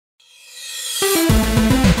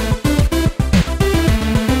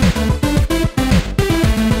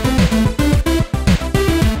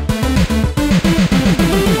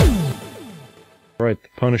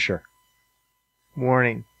with the Punisher.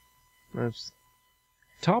 Warning. Oops.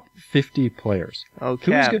 Top 50 players. Oh,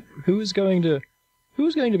 Cap. Who's going to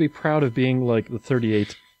be proud of being like the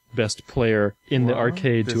 38th best player in the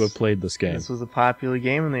arcade to have played this game? This was a popular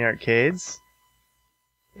game in the arcades.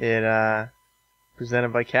 It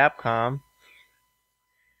presented by Capcom.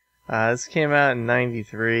 This came out in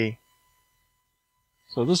 '93.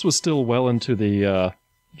 So this was still well into the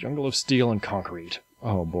jungle of steel and concrete.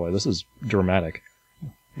 Oh boy, this is dramatic.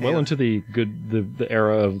 Well into the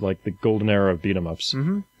era of like the golden era of beat 'em ups.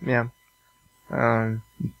 Mm-hmm. Yeah.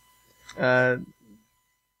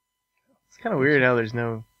 It's kind of weird how there's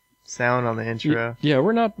no sound on the intro. Yeah,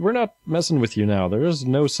 we're not messing with you now. There is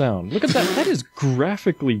no sound. Look at that. That is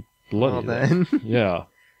graphically bloody. Well then. Yeah.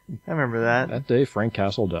 I remember that. That day Frank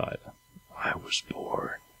Castle died. I was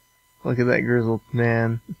born. Look at that grizzled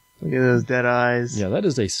man. Look at those dead eyes. Yeah, that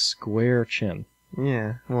is a square chin.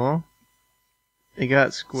 Yeah, well, it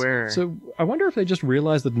got square. So I wonder if they just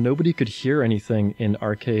realized that nobody could hear anything in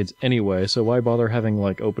arcades anyway, so why bother having,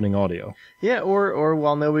 like, opening audio? Yeah, or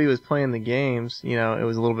while nobody was playing the games, you know, it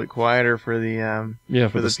was a little bit quieter for the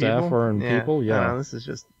for the staff people. and people. Yeah, no, this is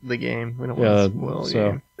just the game. We don't want to spoil the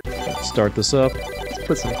game. Let's start this up. Let's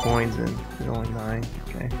put some coins in. There's only 9.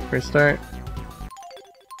 Okay, first start.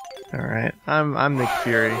 All right, I'm Nick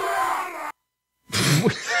Fury.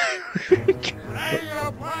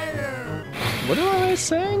 What am I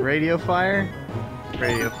saying? Radio fire?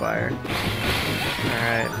 Radio fire.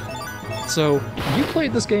 Alright. So, you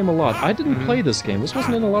played this game a lot. I didn't play this game. This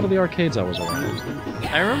wasn't in a lot of the arcades I was around.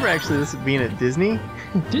 I remember actually this being at Disney.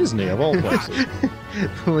 Disney, of all places.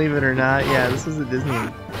 Believe it or not. Yeah, this was at Disney.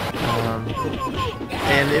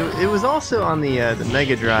 And it was also on the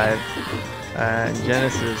Mega Drive,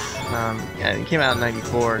 Genesis. Yeah, it came out in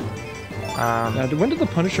 '94. Now, when did the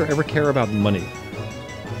Punisher ever care about money?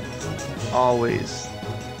 Always.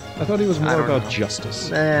 I thought he was more about justice.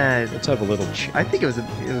 Let's have a little chat. I think it was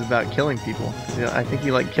about killing people. You know, I think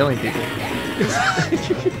he liked killing people.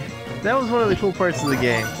 That was one of the cool parts of the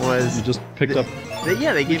game. Was you just picked up? They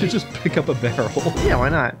gave you could just pick up a barrel. Yeah, why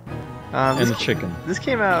not? And the chicken. This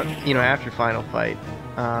came out, you know, after Final Fight.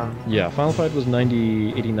 Yeah, Final Fight was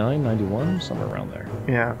 89, 91, somewhere around there.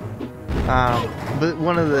 Yeah. But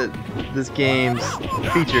one of this game's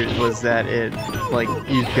features was that it like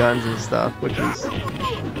used guns and stuff, which was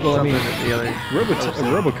something that the other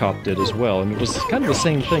RoboCop did as well, and it was kind of the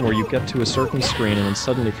same thing where you get to a certain screen and then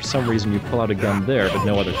suddenly for some reason you pull out a gun there, but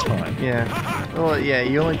no other time. Yeah. Well, yeah,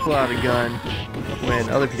 you only pull out a gun when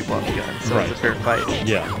other people have a gun, so it's a fair fight.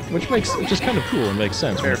 Yeah, which is kind of cool and makes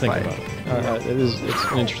sense when you think about it.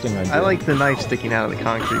 It's an interesting idea. I like the knife sticking out of the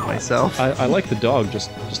concrete myself. I like the dog just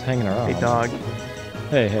hanging around. Hey, dog.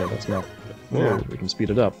 Hey, that's not... Whoa, yeah. We can speed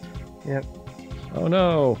it up. Yep. Oh,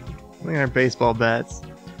 no. Look at our baseball bats.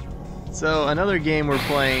 So, another game we're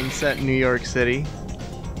playing set in New York City.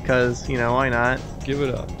 Because, you know, why not? Give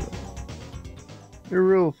it up. They're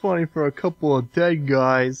real funny for a couple of dead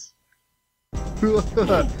guys.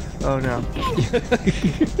 Oh, no.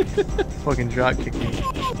 Fucking drop kick me.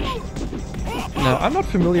 Now, I'm not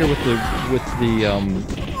familiar with the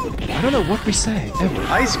I don't know what we say, ever.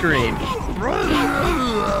 Ice cream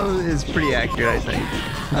is pretty accurate, I think.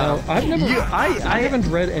 Now, I've never... I haven't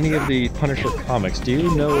read any of the Punisher comics. Do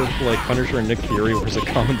you know if, like, Punisher and Nick Fury was a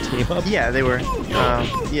common team-up? Yeah, they were.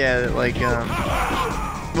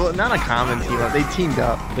 Well, not a common team-up. They teamed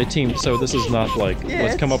up. So this is not like,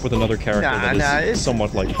 let's come up with another character that is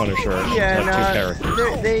somewhat like Punisher. Yeah, two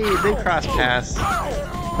characters. They cross paths.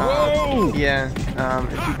 Whoa! Yeah,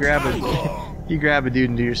 if you grab a dude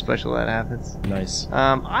and do your special, that happens. Nice.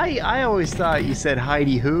 I always thought you said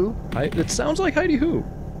Heidi Who. It sounds like Heidi Who.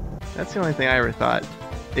 That's the only thing I ever thought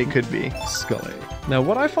it could be. Scully. Now,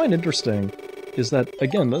 what I find interesting is that,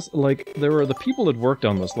 again, this, like, there were the people that worked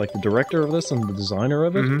on this, like the director of this and the designer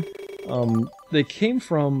of it. Mm-hmm. They came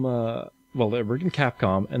from, they worked in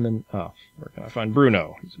Capcom, and then, where can I find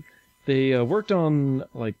Bruno? They worked on,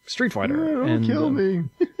 like, Street Fighter. Don't kill me.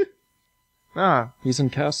 He's in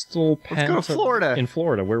Castle Let's go to Florida. In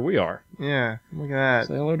Florida, where we are. Yeah, look at that.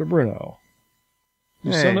 Say hello to Bruno.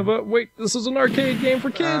 You son of a... Wait, this is an arcade game for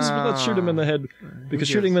kids, but let's shoot him in the head, because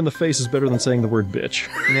shooting him in the face is better than saying the word bitch.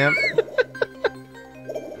 Yep.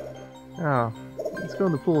 Oh, let's go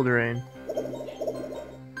in the pool drain.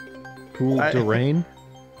 Pool drain?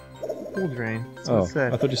 Pool drain.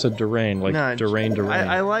 I thought you said Durain, like no, Durain.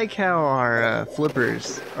 I like how our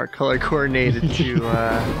flippers are color coordinated to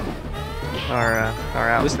our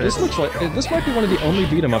outfits. This looks like this might be one of the only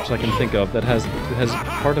beat 'em ups I can think of that has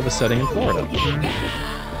part of a setting in Florida.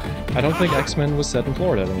 I don't think X-Men was set in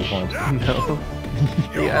Florida at any point. No.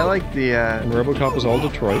 I like the And RoboCop is all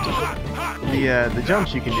Detroit. the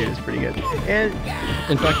jumps you can do is pretty good. And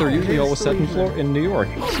in fact, they're usually always set in New York,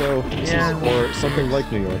 so or something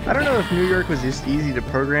like New York. I don't know if New York was just easy to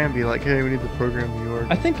program. Be like, hey, we need to program New York.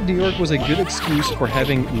 I think New York was a good excuse for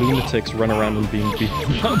having lunatics run around and being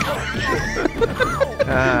beaten up.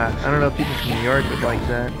 I don't know if people from New York would like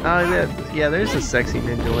that. Oh, yeah, there's the sexy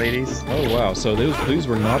ninja ladies. Oh wow, so these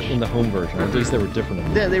were not in the home version, or at least they were different.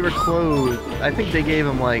 Yeah, they were clothed. I think they gave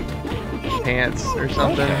them like pants or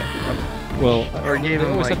something. Okay. Well, or gave they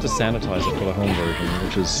them always like have to sanitize it for the home version,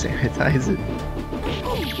 which is sanitize it.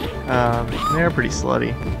 They're pretty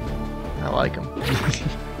slutty. I like them.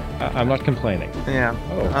 I'm not complaining. Yeah.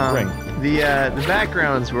 Oh, ring. The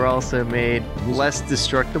backgrounds were also made less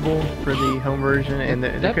destructible for the home version, and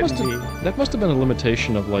that must have been a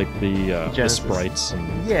limitation of like the sprites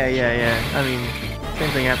and. Yeah. I mean,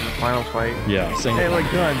 same thing happened in Final Fight. Yeah. Same. Hey, like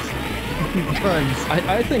guns. Guns.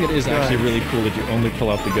 I think it is actually really cool that you only pull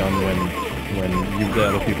out the gun when the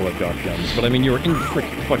other people have got guns. But I mean, you're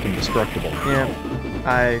fucking destructible. Yeah.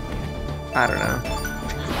 I don't know.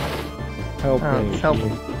 Help me. Help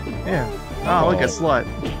me. Yeah. Oh, look, a slut.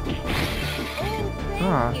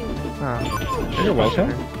 You're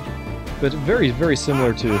welcome. But very, very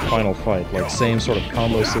similar to Final Fight, like same sort of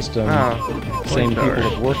combo system, same people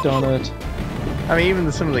have worked on it. I mean,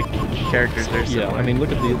 even some of the characters are similar. Yeah, I mean,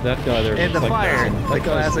 look at that guy there. And the fire, the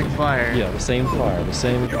classic fire. Yeah, the same fire,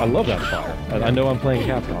 I love that fire. I know I'm playing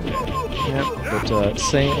Capcom here. Yep. But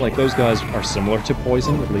same, like those guys are similar to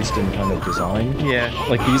Poison, at least in kind of design. Yeah.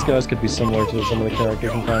 Like these guys could be similar to some of the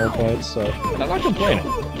characters in Final Fight, so I'm not complaining.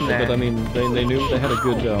 Nah. But I mean, they knew they had a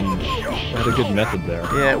good method there.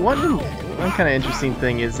 Yeah. One kind of interesting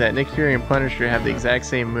thing is that Nick Fury and Punisher have the exact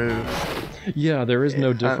same moves. Yeah, there is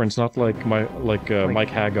no difference. Not like Mike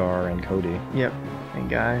Hagar and Cody. Yep. And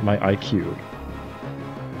Guy. My IQ.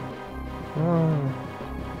 Oh.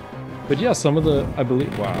 But yeah, some of the I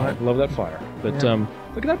believe. Wow, I love that fire. But Yeah.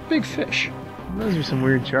 Look at that big fish. Those are some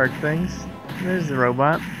weird shark things. There's the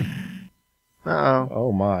robot. Uh-oh.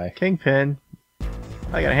 Oh my. Kingpin.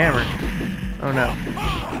 I got a hammer. Oh no.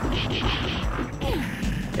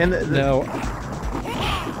 And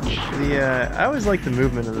I always like the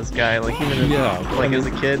movement of this guy. Like even as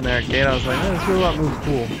a kid in the arcade, I was like, oh, this robot moves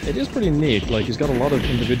cool. It is pretty neat. Like he's got a lot of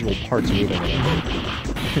individual parts moving in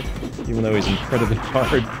it. Even though he's incredibly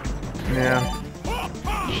hard. Yeah.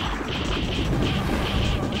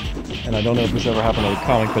 And I don't know if this ever happened in a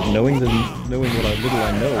comic, but knowing what little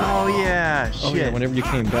I know. Oh yeah, shit. Oh yeah, whenever you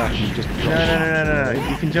came back, you just No.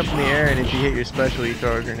 You can jump in the air, and if you hit your special, you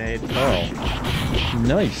throw a grenade. Oh.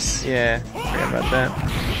 Nice. Yeah, forgot about that.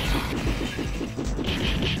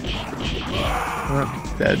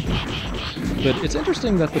 Oh, dead. But it's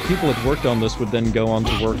interesting that the people that worked on this would then go on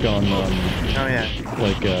to work on,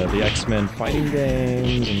 the X-Men fighting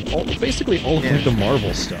games and basically all of like, the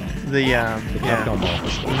Marvel stuff. The Capcom Marvel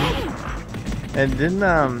stuff. Mm-hmm. And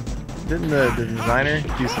didn't the designer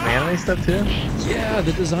do some anime stuff too? Yeah,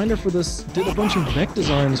 the designer for this did a bunch of mech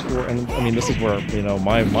designs for, and I mean this is where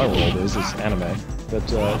my world is anime. But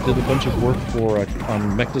did a bunch of work for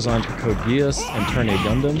on mech designs for Code Geass and Turn A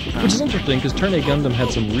Gundam, which is interesting because Turn A Gundam had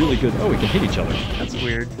some really good. Oh, we can hit each other. That's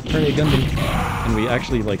weird. Turn A Gundam, and we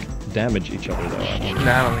actually like damage each other though. No,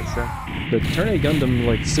 I don't think so. But Turn A Gundam,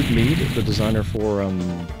 like Sid Mead, the designer for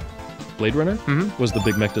Blade Runner, was the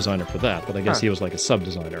big mech designer for that. But I guess he was like a sub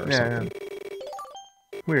designer or something.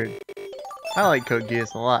 Yeah. Weird. I like Code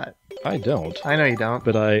Geass a lot. I don't. I know you don't.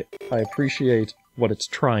 But I appreciate what it's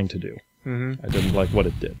trying to do. Mm-hmm. I didn't like what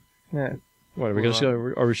it did. Yeah. What are we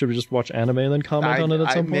gonna? Or should we just watch anime and then comment on it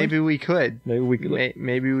at some point? Maybe we could. Maybe we could.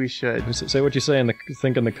 Maybe we should. Say what you say and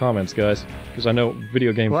think in the comments, guys, because I know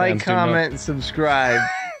video game fans. Like, comment, and subscribe.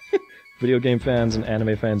 Video game fans and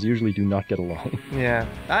anime fans usually do not get along. Yeah,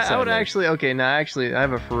 I would actually. Okay, now actually, I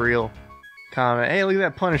have a for real comment. Hey, look at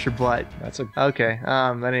that Punisher butt. That's a okay.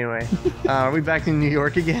 But anyway, are we back in New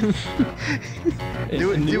York again?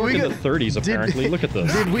 New York in the 30s, apparently. Look at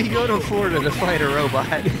this. Did we go to Florida to fight a robot?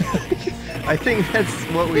 I think that's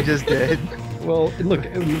what we just did. Well, look,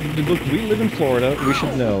 we live in Florida. We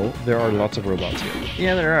should know there are lots of robots here.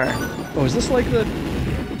 Yeah, there are. Oh, is this like the?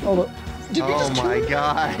 Did we just my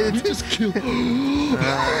god! Did we just kill?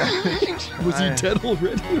 Was he dead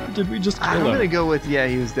already? Or did we just kill him? I'm gonna go with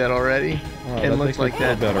he was dead already. It looks like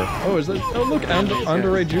that. Better. Oh, is that? Oh, look,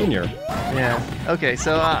 Andre Jr. Yeah. Okay,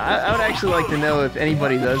 so I would actually like to know if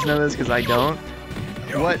anybody does know this, because I don't.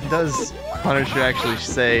 What does Punisher actually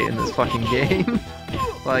say in this fucking game?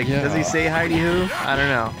 Like, Yeah. does he say Heidi Who? I don't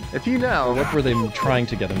know. If you know, What were they trying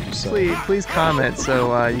to get him to say? please comment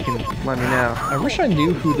so you can let me know. I wish I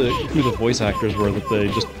knew who the voice actors were that they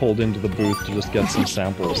just pulled into the booth to just get some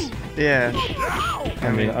samples. Yeah.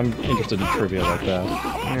 I mean, I'm interested in trivia like that.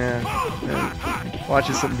 Yeah. Watch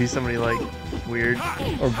it be somebody like weird.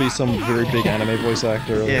 Or be some very big anime voice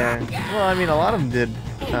actor. Yeah. Well, I mean, a lot of them did,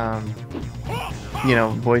 you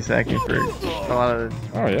know, voice acting for a lot of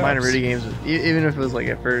minor video games, even if it was like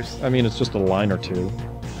at first. I mean, it's just a line or two.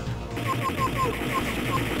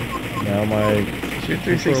 Now my... Is your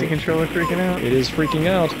 360 controller freaking out? It is freaking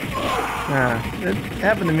out. It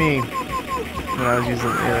happened to me when I was using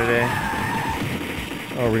it the other day.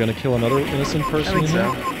 Oh, are we gonna kill another innocent person? I think in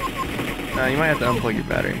so. here? You might have to unplug your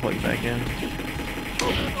battery and plug it back in.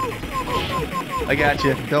 I got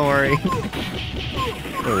you. Don't worry.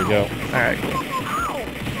 There we go. Alright, cool.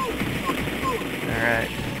 Alright.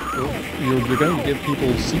 You're going to give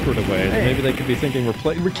people secret away. Hey. Maybe they could be thinking we're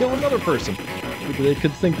killing another person. They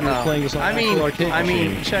could think we're playing this on an actual arcade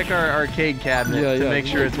machine. Check our arcade cabinet to make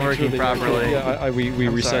sure it's working properly. We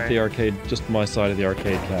reset the arcade, just my side of the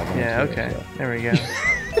arcade cabinet. Yeah, okay. So. There we go.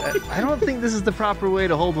 I don't think this is the proper way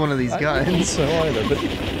to hold one of these guns. I don't think so either, but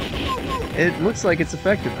it looks like it's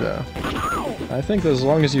effective though. I think that as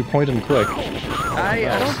long as you point them quick. I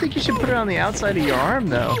don't think you should put it on the outside of your arm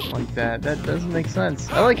though, like that. That doesn't make sense.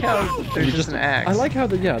 I like how there's just an axe. I like how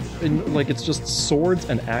like it's just swords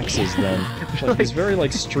and axes then. Like, it's very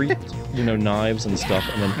like street, knives and stuff,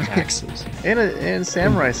 and then axes. and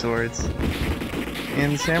samurai swords.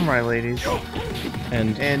 And samurai ladies.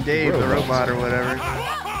 And Dave the robot or whatever.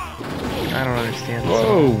 I don't understand this.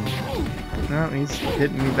 Whoa! No, he's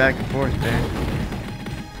hitting me back and forth there.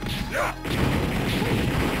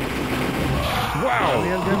 Wow! He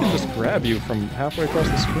can just grab you from halfway across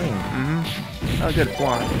the screen. Mm-hmm. Oh, good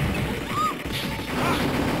flying.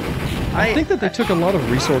 I think that they took a lot of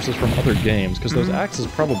resources from other games, because those axes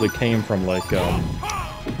probably came from like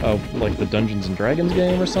the Dungeons and Dragons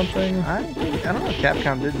game or something. I don't know if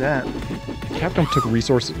Capcom did that. Capcom took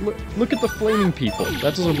resources. Look at the flaming people.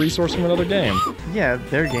 That's a resource from another game. Yeah,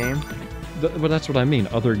 their game. But that's what I mean,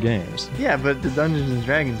 other games. Yeah, but the Dungeons and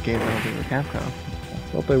Dragons games I don't think were Capcom.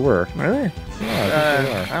 I thought they were. Really? Yeah, I think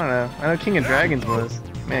they are. I don't know. I know King of Dragons was.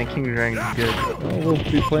 Man, King of Dragons is good. Well, we'll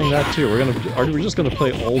be playing that too. Are we just gonna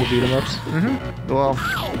play all the beat 'em ups? Mm-hmm. Well,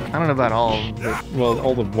 I don't know about all of them, but... Well,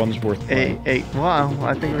 all the ones worth playing. Well,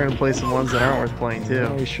 I think we're gonna play some ones that aren't worth playing too.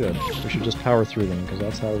 Yeah, we should. We should just power through them, because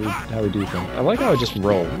that's how we do things. I like how I just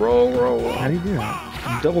roll. Roll. How do you do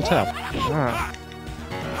that? Double tap. Ah.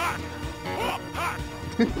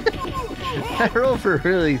 I roll for a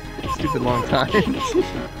really stupid long time.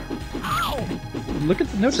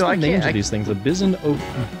 Notice the names of these things. The Bison or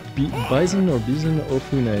Bison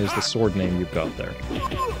Ofune is the sword name you've got there.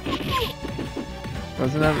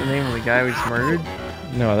 Wasn't that the name of the guy we just murdered?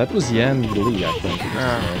 No, that was Yan Li, I think.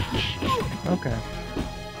 Oh. Okay.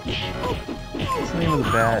 What's the name of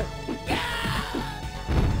the bat?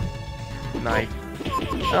 Knife.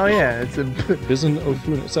 Oh yeah, it's a Bison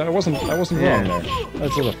Ofune. So I wasn't wrong there.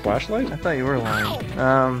 That's a flashlight? I thought you were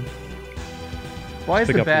lying. Why is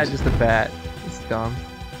the bat just a bat? It's dumb.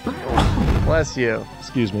 Bless you.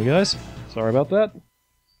 Excuse me, guys. Sorry about that.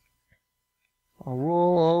 I'll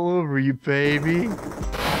roll all over you, baby.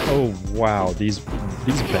 Oh wow, these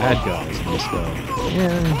bad guys in this game.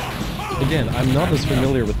 Yeah. Again, I'm not as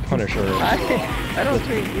familiar with Punisher. I don't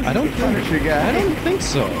think Punisher guy. I don't think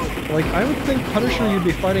so. Like, I would think Punisher you'd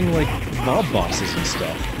be fighting like mob bosses and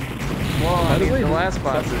stuff. Well, by the way, the last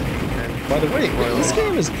boss. By the way, this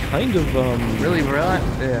game is kind of really violent.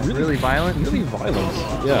 Yeah, really violent. Really violent.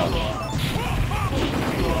 Yeah.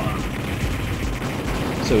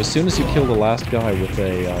 So as soon as you kill the last guy with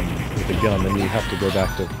a gun, then you have to go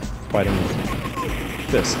back to fighting with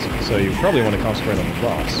fists. So you probably want to concentrate on the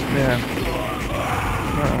boss. Yeah.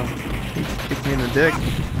 He kicked me in the dick.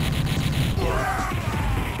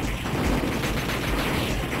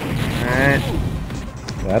 Alright.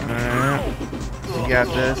 That. You got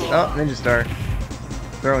this. Oh, Ninja Star.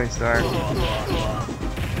 Throwing Star.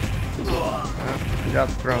 Oh, you got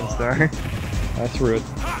the Throwing Star. I threw it.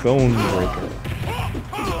 Bone Breaker.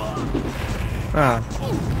 Oh.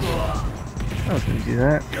 I was gonna do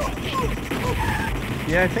that.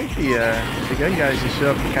 Yeah, I think the gun guys just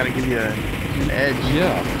show up and kind of give you an edge.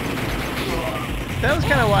 Yeah. That was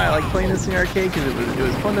kind of why I like playing this in the arcade, because it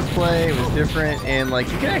was fun to play, it was different, and like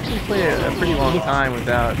you could actually play a pretty long time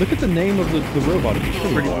without... Look at the name of the robot.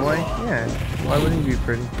 It's Pretty Boy? Yeah. Why wouldn't he be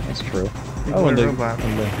pretty? That's true. And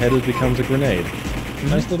the head becomes a grenade.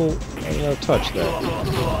 Nice little touch there.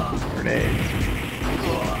 Grenades.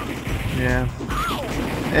 Yeah.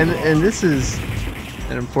 And this is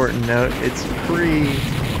an important note. It's pre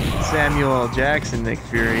Samuel L. Jackson Nick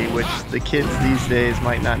Fury, which the kids these days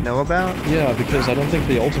might not know about. Yeah, because I don't think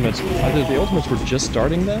the Ultimates, either the Ultimates were just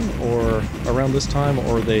starting then, or around this time,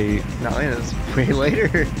 or they... No, it was way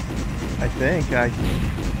later, I think. I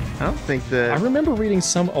don't think that... I remember reading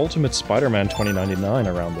some Ultimate Spider-Man 2099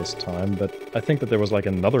 around this time, but I think that there was like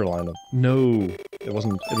another line of... No, it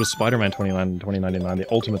wasn't. It was Spider-Man 2099. The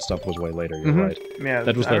Ultimate stuff was way later, you're right. Yeah,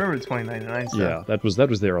 that was I remember 2099 stuff. Yeah, that was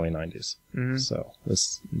the early 90s. So,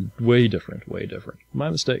 this way different, way different.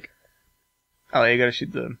 My mistake. Oh, yeah, you gotta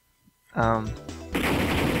shoot the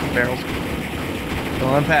barrels.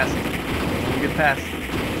 Don't let them pass. Don't let them get past.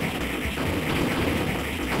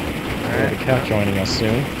 Alright. The cat joining us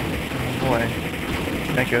soon. Oh boy.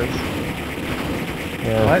 That goes.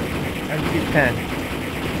 Yeah. What? How'd you get 10?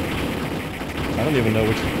 I don't even know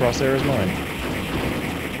which crosshair is mine.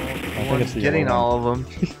 I think it's the getting yellow all of them.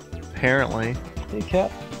 Apparently. Hey,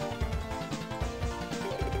 cat.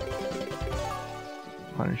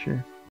 Punisher.